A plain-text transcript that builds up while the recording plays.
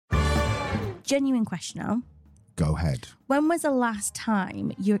Genuine question, Al. Go ahead. When was the last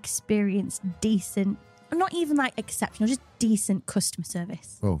time you experienced decent, not even like exceptional, just decent customer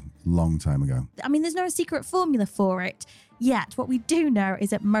service? Oh, long time ago. I mean, there's no secret formula for it. Yet, what we do know is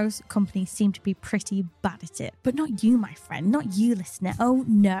that most companies seem to be pretty bad at it. But not you, my friend, not you, listener. Oh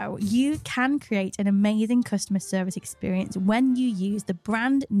no, you can create an amazing customer service experience when you use the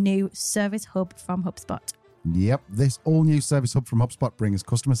brand new Service Hub from HubSpot. Yep, this all-new Service Hub from HubSpot brings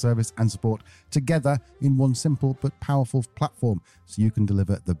customer service and support together in one simple but powerful platform so you can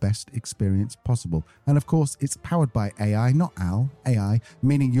deliver the best experience possible. And of course, it's powered by AI, not Al, AI,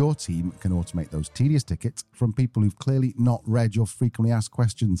 meaning your team can automate those tedious tickets from people who've clearly not read your frequently asked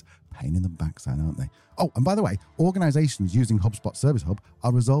questions. Pain in the backside, aren't they? Oh, and by the way, organizations using HubSpot Service Hub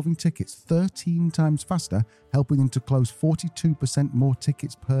are resolving tickets 13 times faster, helping them to close 42% more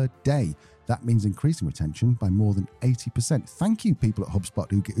tickets per day. That means increasing retention by more than 80%. Thank you, people at HubSpot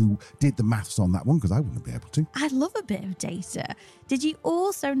who did the maths on that one, because I wouldn't be able to. I love a bit of data. Did you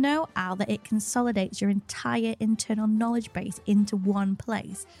also know, Al, that it consolidates your entire internal knowledge base into one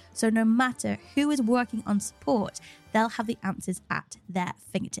place? So no matter who is working on support, they'll have the answers at their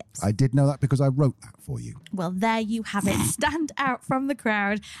fingertips. I did know that because I wrote that for you. Well, there you have it. Stand out from the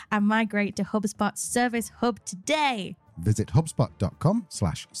crowd and migrate to HubSpot Service Hub today. Visit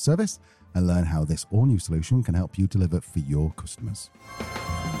HubSpot.com/service and learn how this all-new solution can help you deliver for your customers.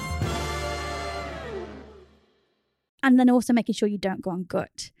 And then also making sure you don't go on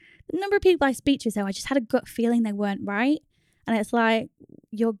gut. The number of people I speak to say, I just had a gut feeling they weren't right. And it's like,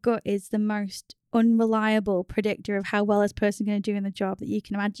 your gut is the most unreliable predictor of how well this person is going to do in the job that you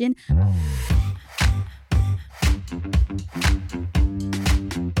can imagine.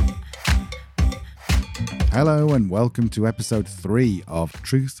 Hello and welcome to episode 3 of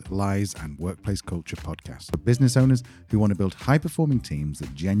Truth, Lies and Workplace Culture podcast for business owners who want to build high-performing teams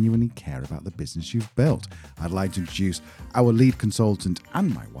that genuinely care about the business you've built. I'd like to introduce our lead consultant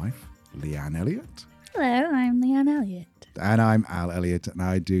and my wife, Leanne Elliott. Hello, I'm Leanne Elliott. And I'm Al Elliott, and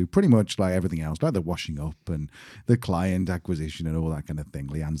I do pretty much like everything else, like the washing up and the client acquisition and all that kind of thing.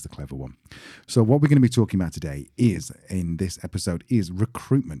 Leanne's the clever one. So what we're going to be talking about today in this episode is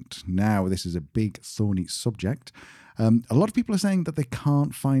recruitment. Now, this is a big, thorny subject. A lot of people are saying that they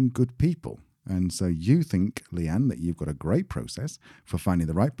can't find good people. And so you think, Leanne, that you've got a great process for finding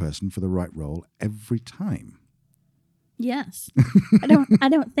the right person for the right role every time. Yes. I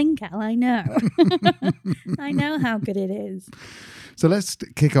don't think, Al, I know. I know how good it is. So let's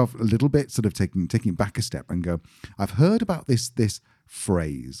kick off a little bit, sort of taking back a step and go, I've heard about this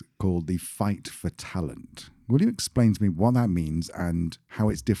phrase called the fight for talent. Will you explain to me what that means and how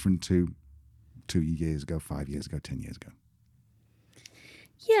it's different to 2 years ago, 5 years ago, 10 years ago?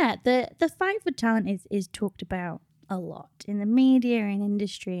 Yeah, the fight for talent is talked about a lot in the media, in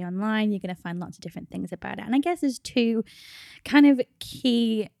industry, online. You're going to find lots of different things about it. And I guess there's two kind of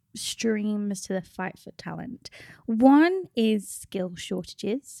key streams to the fight for talent. One is skill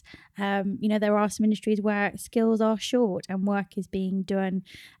shortages. There are some industries where skills are short and work is being done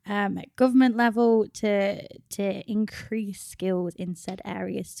at government level to increase skills in said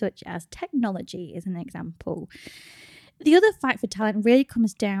areas, such as technology is an example. The other fight for talent really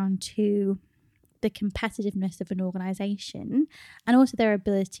comes down to the competitiveness of an organization and also their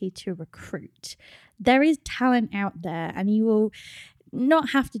ability to recruit. There is talent out there, and you will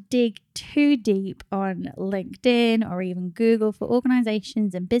not have to dig too deep on LinkedIn or even Google for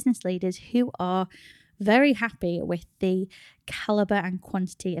organizations and business leaders who are very happy with the caliber and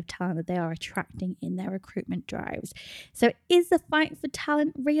quantity of talent that they are attracting in their recruitment drives. So is the fight for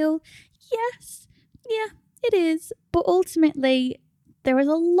talent real? Yes. Yeah, it is. But ultimately, there is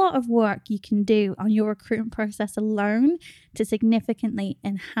a lot of work you can do on your recruitment process alone to significantly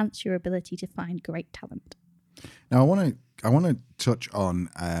enhance your ability to find great talent. Now, I want to touch on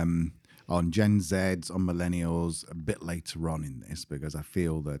Gen Zs, on millennials a bit later on in this, because I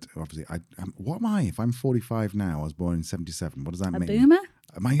feel that obviously, what am I? If I'm 45 now, I was born in 77. What does that mean? A boomer?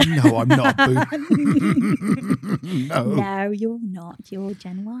 No, I'm not a boomer. No, you're not. You're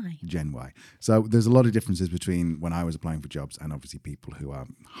Gen Y. Gen Y. So there's a lot of differences between when I was applying for jobs and obviously people who are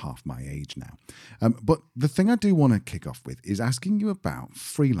half my age now. But the thing I do want to kick off with is asking you about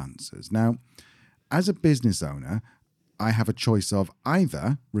freelancers. Now, as a business owner, I have a choice of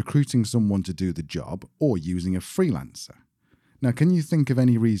either recruiting someone to do the job or using a freelancer. Now, can you think of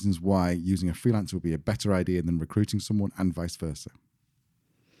any reasons why using a freelancer would be a better idea than recruiting someone and vice versa?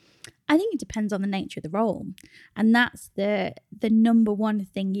 I think it depends on the nature of the role. And that's the number one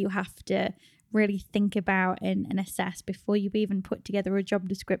thing you have to really think about and assess before you even put together a job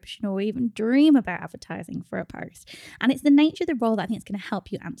description or even dream about advertising for a post. And it's the nature of the role that I think is going to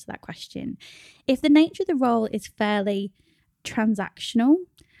help you answer that question. If the nature of the role is fairly transactional,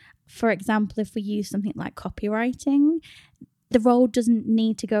 for example, if we use something like copywriting, the role doesn't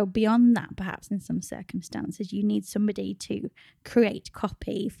need to go beyond that, perhaps in some circumstances. You need somebody to create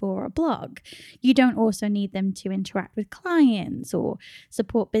copy for a blog. You don't also need them to interact with clients or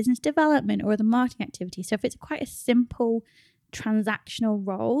support business development or other marketing activities. So if it's quite a simple transactional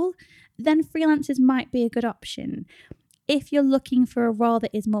role, then freelancers might be a good option. If you're looking for a role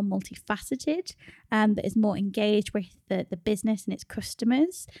that is more multifaceted, that is more engaged with the business and its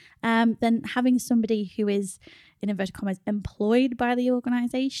customers, then having somebody who is, in inverted commas, employed by the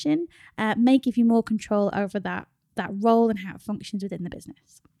organization may give you more control over that role and how it functions within the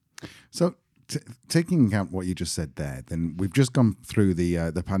business. So taking account what you just said there, then we've just gone through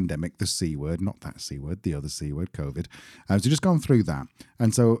the pandemic, the C word, not that C word, the other C word, COVID. So just gone through that.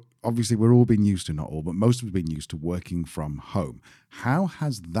 And so obviously we're all been used to, not all, but most of us have been used to working from home. How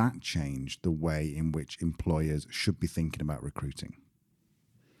has that changed the way in which employers should be thinking about recruiting?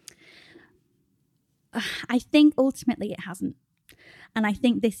 I think ultimately it hasn't. And I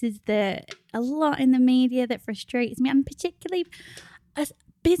think this is a lot in the media that frustrates me, and particularly as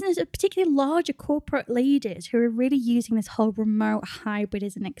business, particularly larger corporate leaders who are really using this whole remote hybrid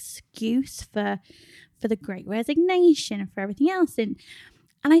as an excuse for the Great Resignation and for everything else.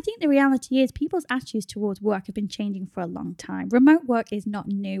 And I think the reality is people's attitudes towards work have been changing for a long time. Remote work is not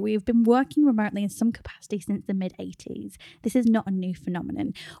new. We've been working remotely in some capacity since the mid-80s. This is not a new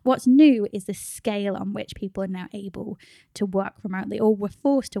phenomenon. What's new is the scale on which people are now able to work remotely or were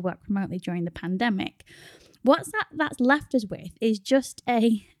forced to work remotely during the pandemic. That's left us with is just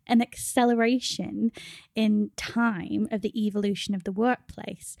an acceleration in time of the evolution of the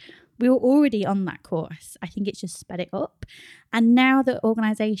workplace. We were already on that course. I think it's just sped it up. And now that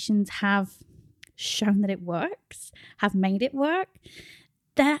organizations have shown that it works, have made it work,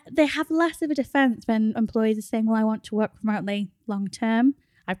 they have less of a defense when employees are saying, well, I want to work remotely long term.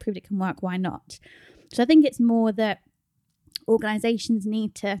 I've proved it can work. Why not? So I think it's more that organizations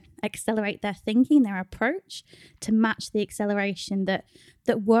need to accelerate their thinking, their approach to match the acceleration that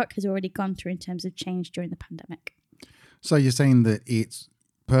work has already gone through in terms of change during the pandemic. So you're saying that it's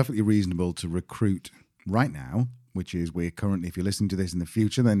perfectly reasonable to recruit right now, which is we're currently, if you're listening to this in the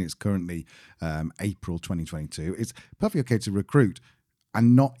future, then it's currently April 2022. It's perfectly okay to recruit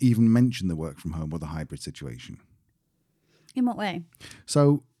and not even mention the work from home or the hybrid situation. In what way?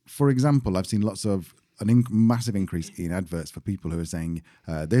 So, for example, I've seen lots of massive increase in adverts for people who are saying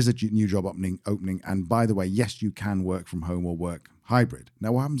there's a new job opening, and by the way, yes, you can work from home or work hybrid.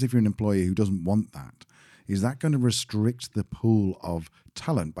 Now, what happens if you're an employer who doesn't want that? Is that going to restrict the pool of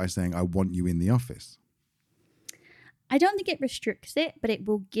talent by saying, I want you in the office? I don't think it restricts it, but it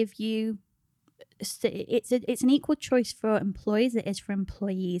will give you, it's an equal choice for employees as it is for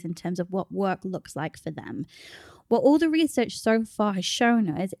employees in terms of what work looks like for them. What all the research so far has shown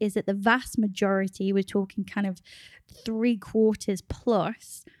us is that the vast majority, we're talking kind of 3/4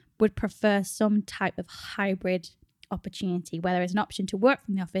 plus, would prefer some type of hybrid opportunity, whether it's an option to work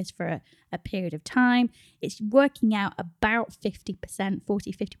from the office for a period of time. It's working out about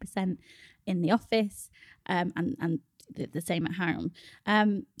 50% in the office and the same at home.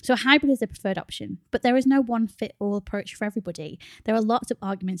 So hybrid is a preferred option, but there is no one-fit-all approach for everybody. There are lots of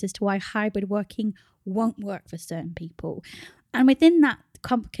arguments as to why hybrid working won't work for certain people. And within that,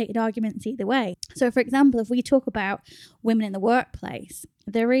 complicated arguments either way. So for example, if we talk about women in the workplace,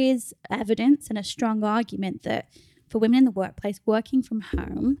 there is evidence and a strong argument that for women in the workplace, working from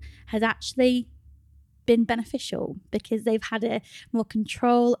home has actually been beneficial because they've had a more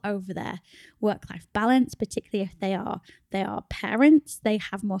control over their work-life balance, particularly if they are parents. They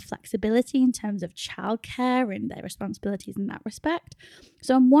have more flexibility in terms of childcare and their responsibilities in that respect.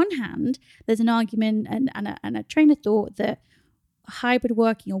 So on one hand, there's an argument and a train of thought that hybrid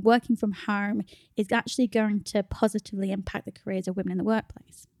working or working from home is actually going to positively impact the careers of women in the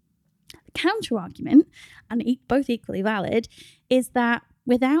workplace. The counter argument, and both equally valid, is that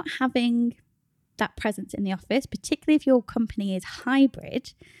without having that presence in the office, particularly if your company is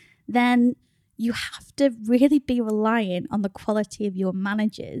hybrid, then you have to really be reliant on the quality of your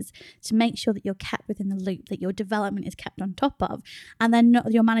managers to make sure that you're kept within the loop, that your development is kept on top of, and then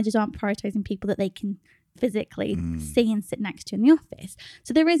your managers aren't prioritizing people that they can physically see and sit next to in the office.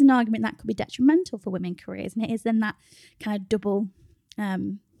 So there is an argument that could be detrimental for women's careers, and it is then that kind of double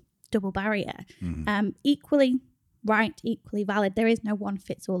barrier. Equally right, equally valid. There is no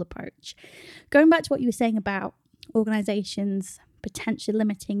one-fits-all approach. Going back to what you were saying about organizations potentially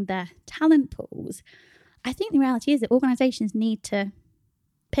limiting their talent pools, I think the reality is that organizations need to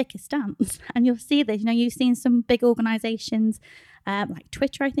pick a stance. And you'll see this, you've seen some big organizations like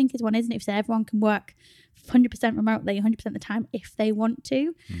Twitter, I think is one, isn't it? If everyone can work 100% remotely 100% of the time if they want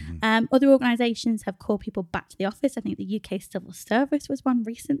to. Other organizations have called people back to the office. I think the UK Civil Service was one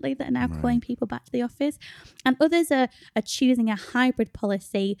recently that are now calling people back to the office. And others are choosing a hybrid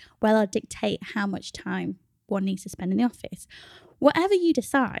policy where they'll dictate how much time one needs to spend in the office. Whatever you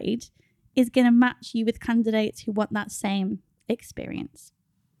decide is going to match you with candidates who want that same experience.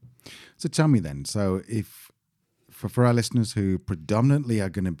 So tell me then, so if for our listeners who predominantly are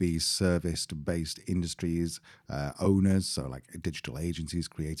going to be service-based industries, owners, so like digital agencies,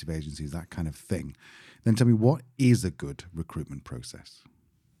 creative agencies, that kind of thing, then tell me, what is a good recruitment process?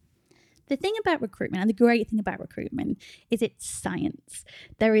 The thing about recruitment, and the great thing about recruitment, is it's science.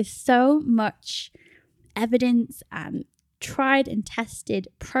 There is so much evidence and tried and tested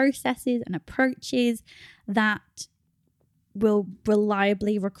processes and approaches that will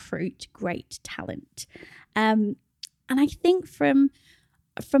reliably recruit great talent. And I think from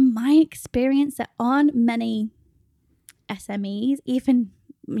my experience, there aren't many SMEs, even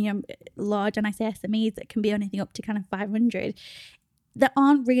large, and I say SMEs that can be anything up to kind of 500, that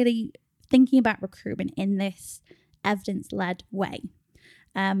aren't really thinking about recruitment in this evidence-led way.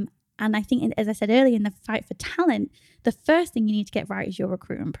 And I think, as I said earlier, in the fight for talent, the first thing you need to get right is your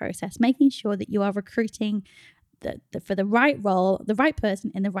recruitment process, making sure that you are recruiting for the right role, the right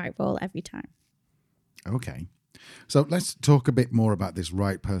person in the right role every time. Okay. So let's talk a bit more about this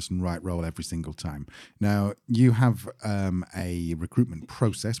right person, right role every single time. Now, you have a recruitment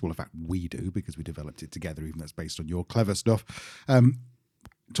process. Well, in fact, we do, because we developed it together, even though it's based on your clever stuff.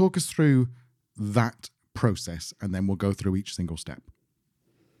 Talk us through that process, and then we'll go through each single step.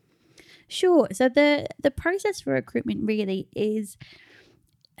 Sure. So the process for recruitment really is,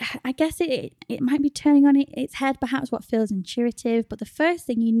 I guess it might be turning on its head, perhaps what feels intuitive, but the first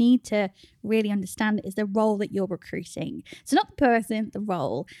thing you need to really understand is the role that you're recruiting. So not the person, the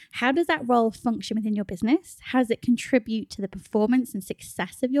role. How does that role function within your business? How does it contribute to the performance and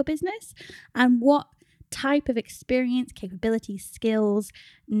success of your business? And what type of experience, capabilities, skills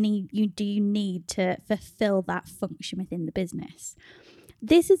do you need to fulfill that function within the business?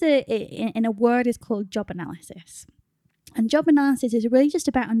 This is in a word is called job analysis. And job analysis is really just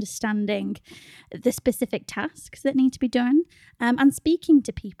about understanding the specific tasks that need to be done and speaking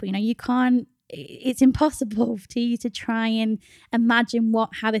to people. It's impossible for you to try and imagine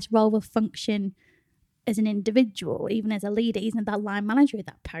how this role will function as an individual, even as a leader, even that line manager of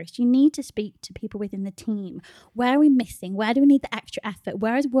that post. You need to speak to people within the team. Where are we missing? Where do we need the extra effort?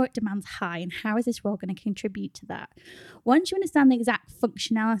 Where is work demands high? And how is this role going to contribute to that? Once you understand the exact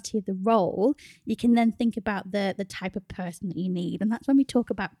functionality of the role, you can then think about the type of person that you need. And that's when we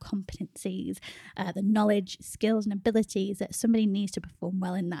talk about competencies, the knowledge, skills, and abilities that somebody needs to perform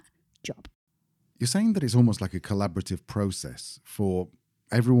well in that job. You're saying that it's almost like a collaborative process for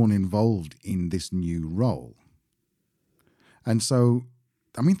everyone involved in this new role. And so,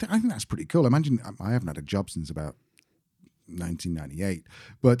 I think that's pretty cool. Imagine, I haven't had a job since about 1998,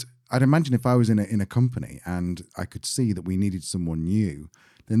 but I'd imagine if I was in a company and I could see that we needed someone new,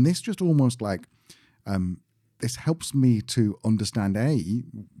 then this just almost like, this helps me to understand A,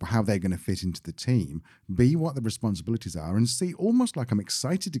 how they're going to fit into the team, B, what the responsibilities are, and C, almost like I'm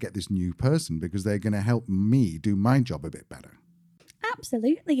excited to get this new person because they're going to help me do my job a bit better.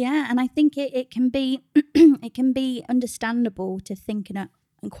 Absolutely, yeah. And I think it can be it can be understandable to think in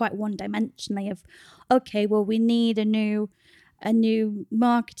quite one-dimensionally of, okay, well, we need a new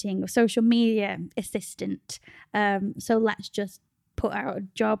marketing or social media assistant. So let's just put out a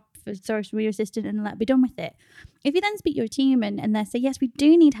job for social media assistant and let be done with it. If you then speak to your team and they say, yes, we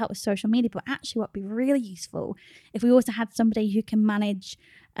do need help with social media, but actually what would be really useful if we also had somebody who can manage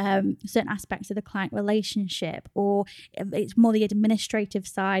certain aspects of the client relationship, or it's more the administrative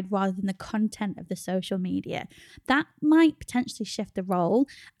side rather than the content of the social media. That might potentially shift the role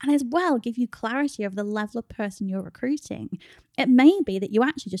and as well give you clarity over the level of person you're recruiting. It may be that you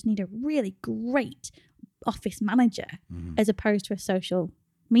actually just need a really great office manager as opposed to a social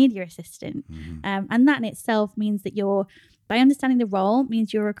media assistant. And that in itself means that by understanding the role,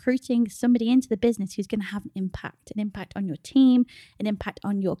 means you're recruiting somebody into the business who's going to have an impact on your team, an impact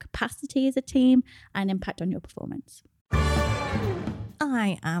on your capacity as a team, and an impact on your performance.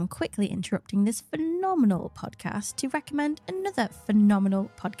 I am quickly interrupting this phenomenal podcast to recommend another phenomenal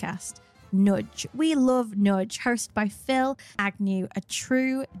podcast, Nudge. We love Nudge, hosted by Phil Agnew, a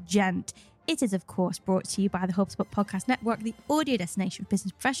true gent. It is, of course, brought to you by the HubSpot Podcast Network, the audio destination for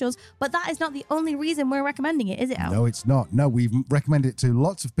business professionals. But that is not the only reason we're recommending it, is it, Al? No, it's not. No, we've recommended it to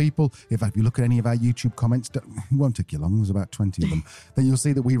lots of people. In fact, if you look at any of our YouTube comments, it won't take you long. There's about 20 of them. Then you'll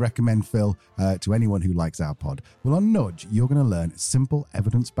see that we recommend Phil to anyone who likes our pod. Well, on Nudge, you're going to learn simple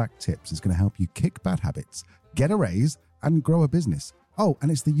evidence-backed tips. It's going to help you kick bad habits, get a raise, and grow a business. Oh,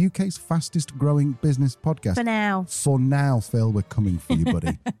 and it's the UK's fastest growing business podcast. For now. For now, Phil, we're coming for you,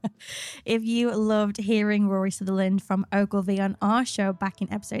 buddy. If you loved hearing Rory Sutherland from Ogilvy on our show back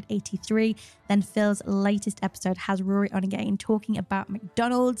in episode 83, then Phil's latest episode has Rory on again talking about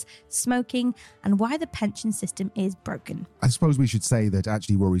McDonald's, smoking, and why the pension system is broken. I suppose we should say that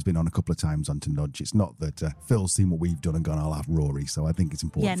actually Rory's been on a couple of times onto Nudge. It's not that Phil's seen what we've done and gone, I'll have Rory. So I think it's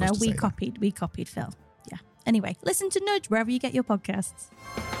important for us to say that. We copied Phil. Yeah. Anyway, listen to Nudge wherever you get your podcasts.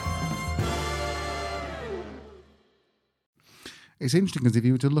 It's interesting because if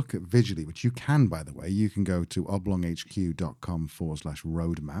you were to look at visually, which you can, by the way, you can go to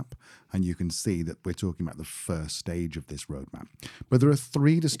oblonghq.com/roadmap and you can see that we're talking about the first stage of this roadmap. But there are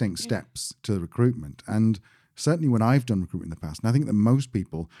 3 distinct steps to recruitment. And certainly when I've done recruitment in the past, and I think that most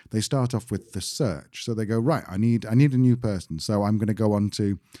people, they start off with the search. So they go, right, I need a new person. So I'm going to go on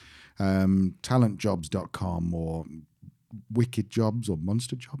to talentjobs.com or Wicked Jobs or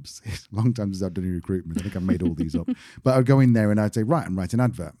Monster Jobs. It's a long time since I've done any recruitment. I think I've made all these up. But I'd go in there and I'd say, right, and write an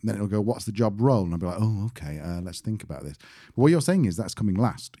advert. And then it'll go, what's the job role? And I'd be like, oh, okay, let's think about this. But what you're saying is that's coming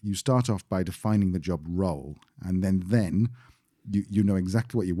last. You start off by defining the job role, and then you know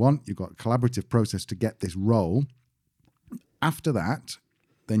exactly what you want. You've got a collaborative process to get this role. After that,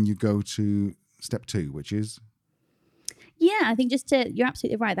 then you go to step 2, which is... Yeah, I think you're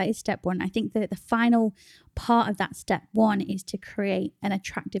absolutely right. That is step 1. I think that the final part of that step 1 is to create an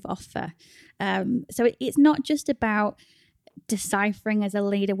attractive offer. So it's not just about deciphering as a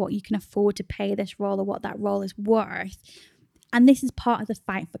leader what you can afford to pay this role or what that role is worth. And this is part of the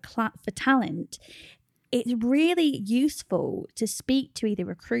fight for talent. It's really useful to speak to either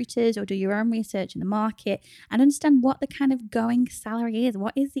recruiters or do your own research in the market and understand what the kind of going salary is.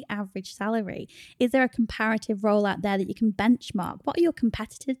 What is the average salary? Is there a comparative role out there that you can benchmark? What are your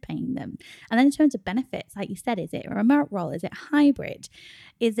competitors paying them? And then in terms of benefits, like you said, is it a remote role? Is it hybrid?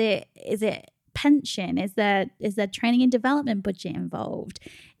 Is it pension? Is there training and development budget involved?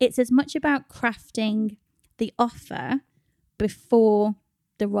 It's as much about crafting the offer before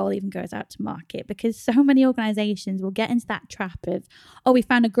the role even goes out to market, because so many organizations will get into that trap of, oh, we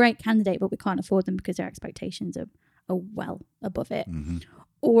found a great candidate, but we can't afford them because their expectations are well above it. Mm-hmm.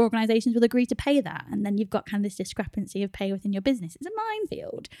 Or organizations will agree to pay that. And then you've got kind of this discrepancy of pay within your business. It's a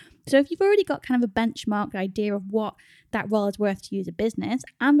minefield. So if you've already got kind of a benchmark idea of what that role is worth to you as a business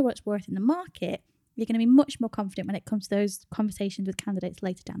and what it's worth in the market, you're going to be much more confident when it comes to those conversations with candidates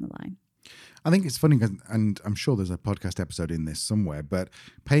later down the line. I think it's funny, and I'm sure there's a podcast episode in this somewhere, but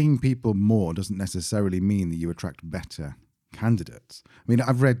paying people more doesn't necessarily mean that you attract better candidates. I mean,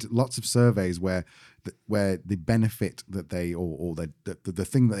 I've read lots of surveys where the benefit that they or the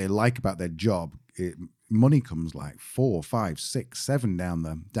thing that they like about their job, money comes like 4, 5, 6, 7 down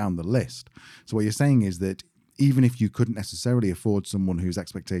the list. So what you're saying is that even if you couldn't necessarily afford someone whose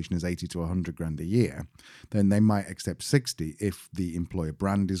expectation is 80 to 100 grand a year, then they might accept 60 if the employer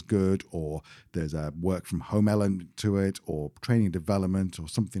brand is good, or there's a work from home element to it, or training development, or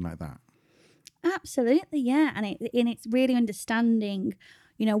something like that. Absolutely, yeah. And it's really understanding,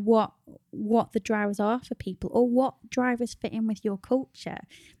 what the drivers are for people, or what drivers fit in with your culture.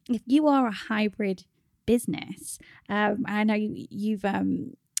 If you are a hybrid business, I know you've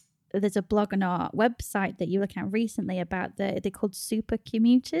there's a blog on our website that you looked at recently about they're called super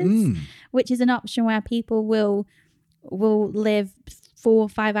commuters, which is an option where people will live 4 or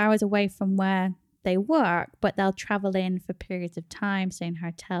 5 hours away from where they work, but they'll travel in for periods of time, stay in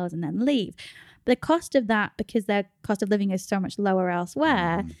hotels, and then leave. But the cost of that, because their cost of living is so much lower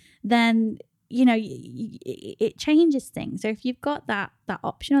elsewhere, then it changes things. So if you've got that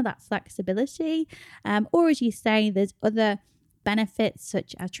option or that flexibility, or as you say, there's other benefits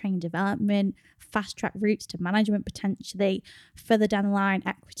such as training development, fast track routes to management potentially, further down the line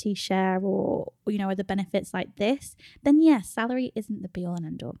equity share, or other benefits like this, then yes, salary isn't the be all and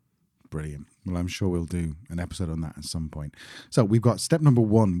end all. Brilliant. Well, I'm sure we'll do an episode on that at some point. So we've got step number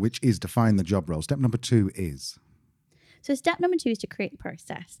 1, which is define the job role. Step number 2 is? So step number 2 is to create the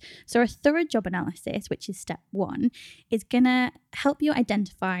process. So a thorough job analysis, which is step 1, is going to help you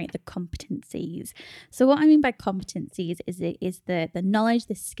identify the competencies. So what I mean by competencies is the knowledge,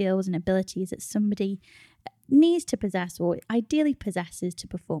 the skills and abilities that somebody needs to possess or ideally possesses to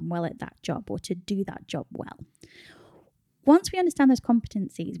perform well at that job or to do that job well. once we understand those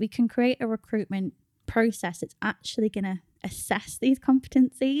competencies, we can create a recruitment process that's actually going to assess these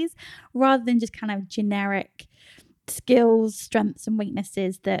competencies rather than just kind of generic skills, strengths and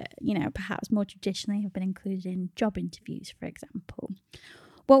weaknesses that, perhaps more traditionally have been included in job interviews, for example.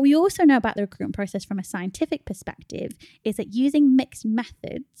 What we also know about the recruitment process from a scientific perspective is that using mixed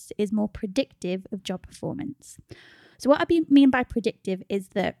methods is more predictive of job performance. So what I mean by predictive is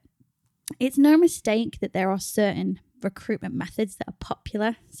that it's no mistake that there are certain recruitment methods that are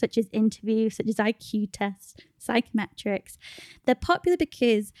popular, such as interviews, such as IQ tests, psychometrics. They're popular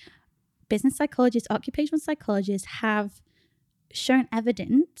because business psychologists, occupational psychologists have shown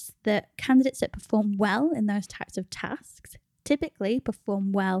evidence that candidates that perform well in those types of tasks typically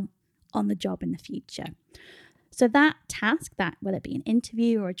perform well on the job in the future. So that task, that whether it be an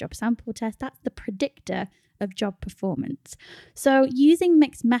interview or a job sample test, that's the predictor of job performance. So using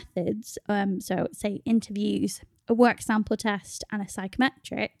mixed methods, so say interviews, a work sample test and a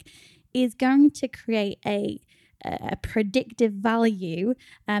psychometric, is going to create a predictive value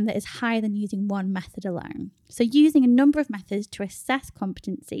that is higher than using one method alone. So using a number of methods to assess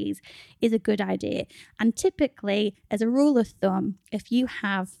competencies is a good idea. And typically, as a rule of thumb, if you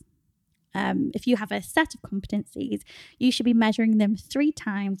have a set of competencies, you should be measuring them 3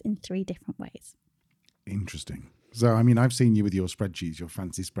 times in 3 different ways. Interesting. So, I mean, I've seen you with your spreadsheets, your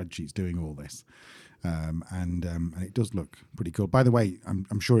fancy spreadsheets doing all this. And it does look pretty cool. By the way,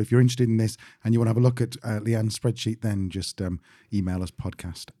 I'm sure if you're interested in this and you want to have a look at Leanne's spreadsheet, then just email us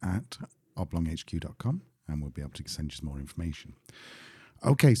podcast@oblonghq.com and we'll be able to send you some more information.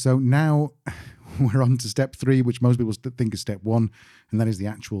 Okay, so now we're on to step 3, which most people think is step 1, and that is the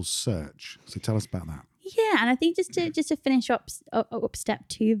actual search. So tell us about that. Yeah, and I think just to finish up step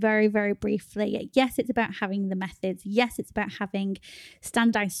 2 very, very briefly, yes, it's about having the methods. Yes, it's about having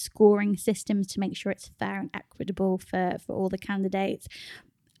standardized scoring systems to make sure it's fair and equitable for all the candidates.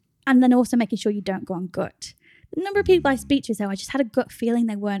 And then also making sure you don't go on gut. The number of people I speak to say, I just had a gut feeling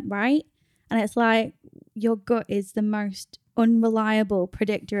they weren't right. And it's like, your gut is the most unreliable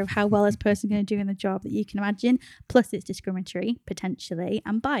predictor of how well this person is going to do in the job that you can imagine. Plus it's discriminatory, potentially,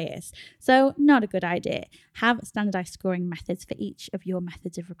 and biased. So not a good idea. Have standardized scoring methods for each of your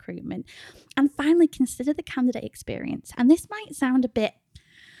methods of recruitment. And finally, consider the candidate experience. And this might sound a bit,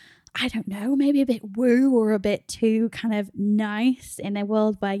 I don't know, maybe a bit woo or a bit too kind of nice in a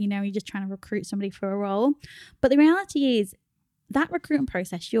world where, you're just trying to recruit somebody for a role. But the reality is that recruitment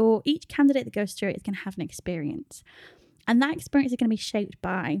process, each candidate that goes through it is going to have an experience. And that experience is going to be shaped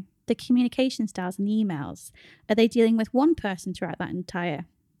by the communication styles and the emails. Are they dealing with one person throughout that entire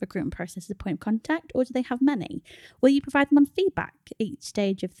recruitment process as a point of contact, or do they have many? Will you provide them on feedback at each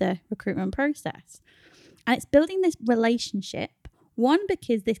stage of the recruitment process? And it's building this relationship, one,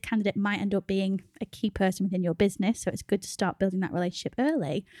 because this candidate might end up being a key person within your business, so it's good to start building that relationship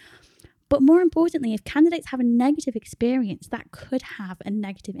early. But more importantly, if candidates have a negative experience, that could have a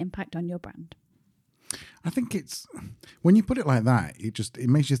negative impact on your brand. I think when you put it like that, it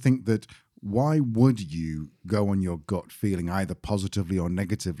makes you think that why would you go on your gut feeling either positively or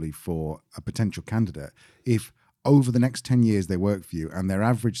negatively for a potential candidate if over the next 10 years they work for you and their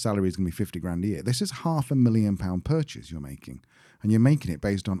average salary is going to be 50 grand a year? This is £500,000 purchase you're making. And you're making it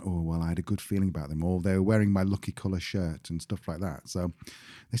based on, I had a good feeling about them, or they were wearing my lucky colour shirt and stuff like that. So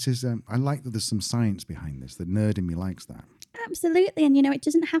this is, I like that there's some science behind this. The nerd in me likes that. Absolutely. And, it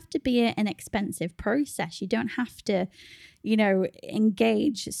doesn't have to be an expensive process. You don't have to,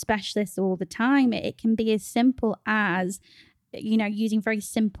 engage specialists all the time. It can be as simple as, using very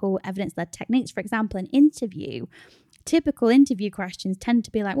simple evidence-led techniques. For example, an interview. Typical interview questions tend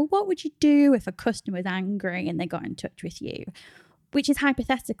to be like, well, what would you do if a customer was angry and they got in touch with you? Which is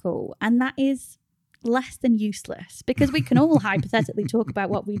hypothetical. And that is less than useless because we can all hypothetically talk about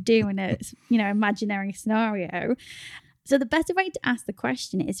what we do in a, imaginary scenario. So the better way to ask the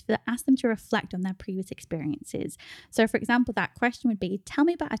question is to ask them to reflect on their previous experiences. So for example, that question would be, tell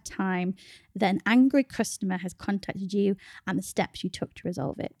me about a time that an angry customer has contacted you and the steps you took to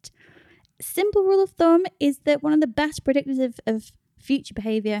resolve it. Simple rule of thumb is that one of the best predictors of future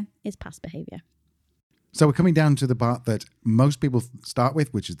behavior is past behavior. So we're coming down to the part that most people start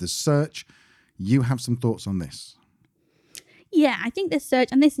with, which is the search. You have some thoughts on this? Yeah, I think the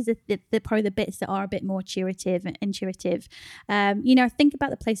search, and this is probably the bits that are a bit more intuitive. Think about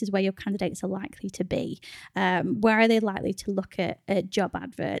the places where your candidates are likely to be. Where are they likely to look at job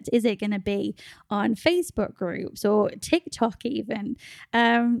adverts? Is it going to be on Facebook groups or TikTok even?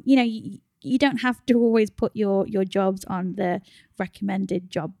 you don't have to always put your jobs on the recommended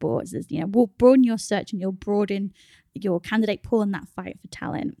job boards. As, we'll broaden your search and you'll broaden your candidate pool in that fight for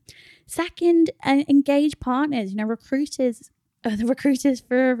talent. Second, engage partners. Recruiters are the recruiters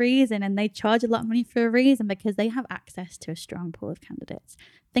for a reason, and they charge a lot of money for a reason because they have access to a strong pool of candidates.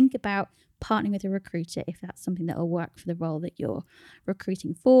 Think about partnering with a recruiter if that's something that will work for the role that you're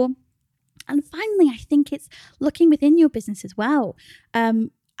recruiting for. And finally, I think it's looking within your business as well.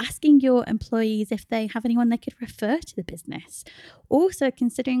 Asking your employees if they have anyone they could refer to the business. Also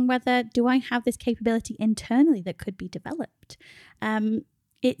considering whether, do I have this capability internally that could be developed?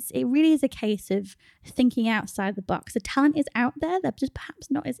 It really is a case of thinking outside the box. The talent is out there. They're just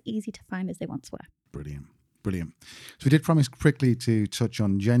perhaps not as easy to find as they once were. Brilliant. So we did promise quickly to touch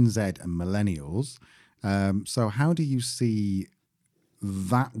on Gen Z and millennials. So how do you see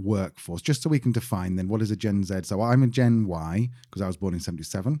that workforce? Just so we can define then, what is a Gen Z? So I'm a Gen Y because I was born in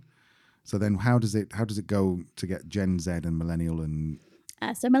 77. So then how does it go to get Gen Z and millennial and...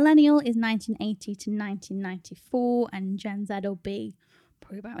 So millennial is 1980 to 1994 and Gen Z will be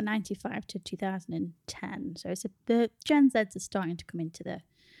probably about 95 to 2010. So the Gen Zs are starting to come into the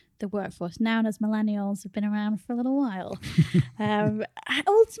workforce now, and as millennials have been around for a little while.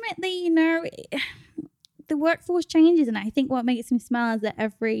 Ultimately, the workforce changes, and I think what makes me smile is that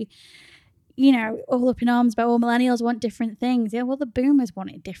every, all up in arms about all millennials want different things. Yeah, well, the boomers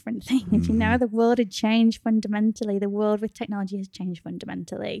wanted different things. The world had changed fundamentally. The world with technology has changed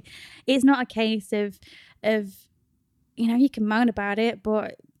fundamentally. It's not a case of you can moan about it,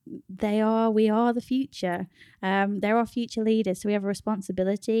 but we are the future. They're our future leaders. So we have a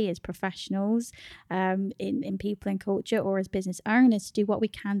responsibility as professionals, in people and culture, or as business owners, to do what we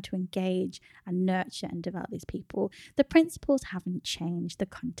can to engage and nurture and develop these people. The principles haven't changed. The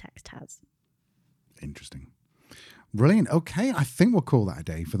context has. Interesting. Brilliant. Okay, I think we'll call that a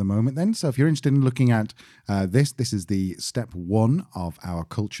day for the moment then. So if you're interested in looking at this is the step 1 of our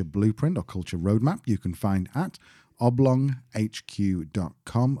culture blueprint or culture roadmap. You can find at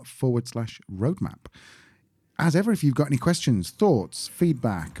oblonghq.com/roadmap. As ever, if you've got any questions, thoughts,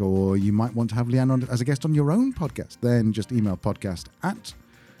 feedback, or you might want to have Leanne on as a guest on your own podcast, then just email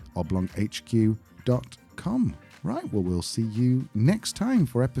podcast@oblonghq.com. Right, well, we'll see you next time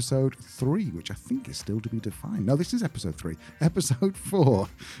for episode 3, which I think is still to be defined. No, this is episode 3. Episode 4,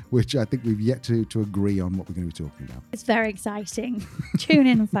 which I think we've yet to agree on what we're going to be talking about. It's very exciting. Tune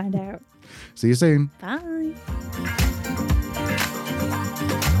in and find out. See you soon. Bye.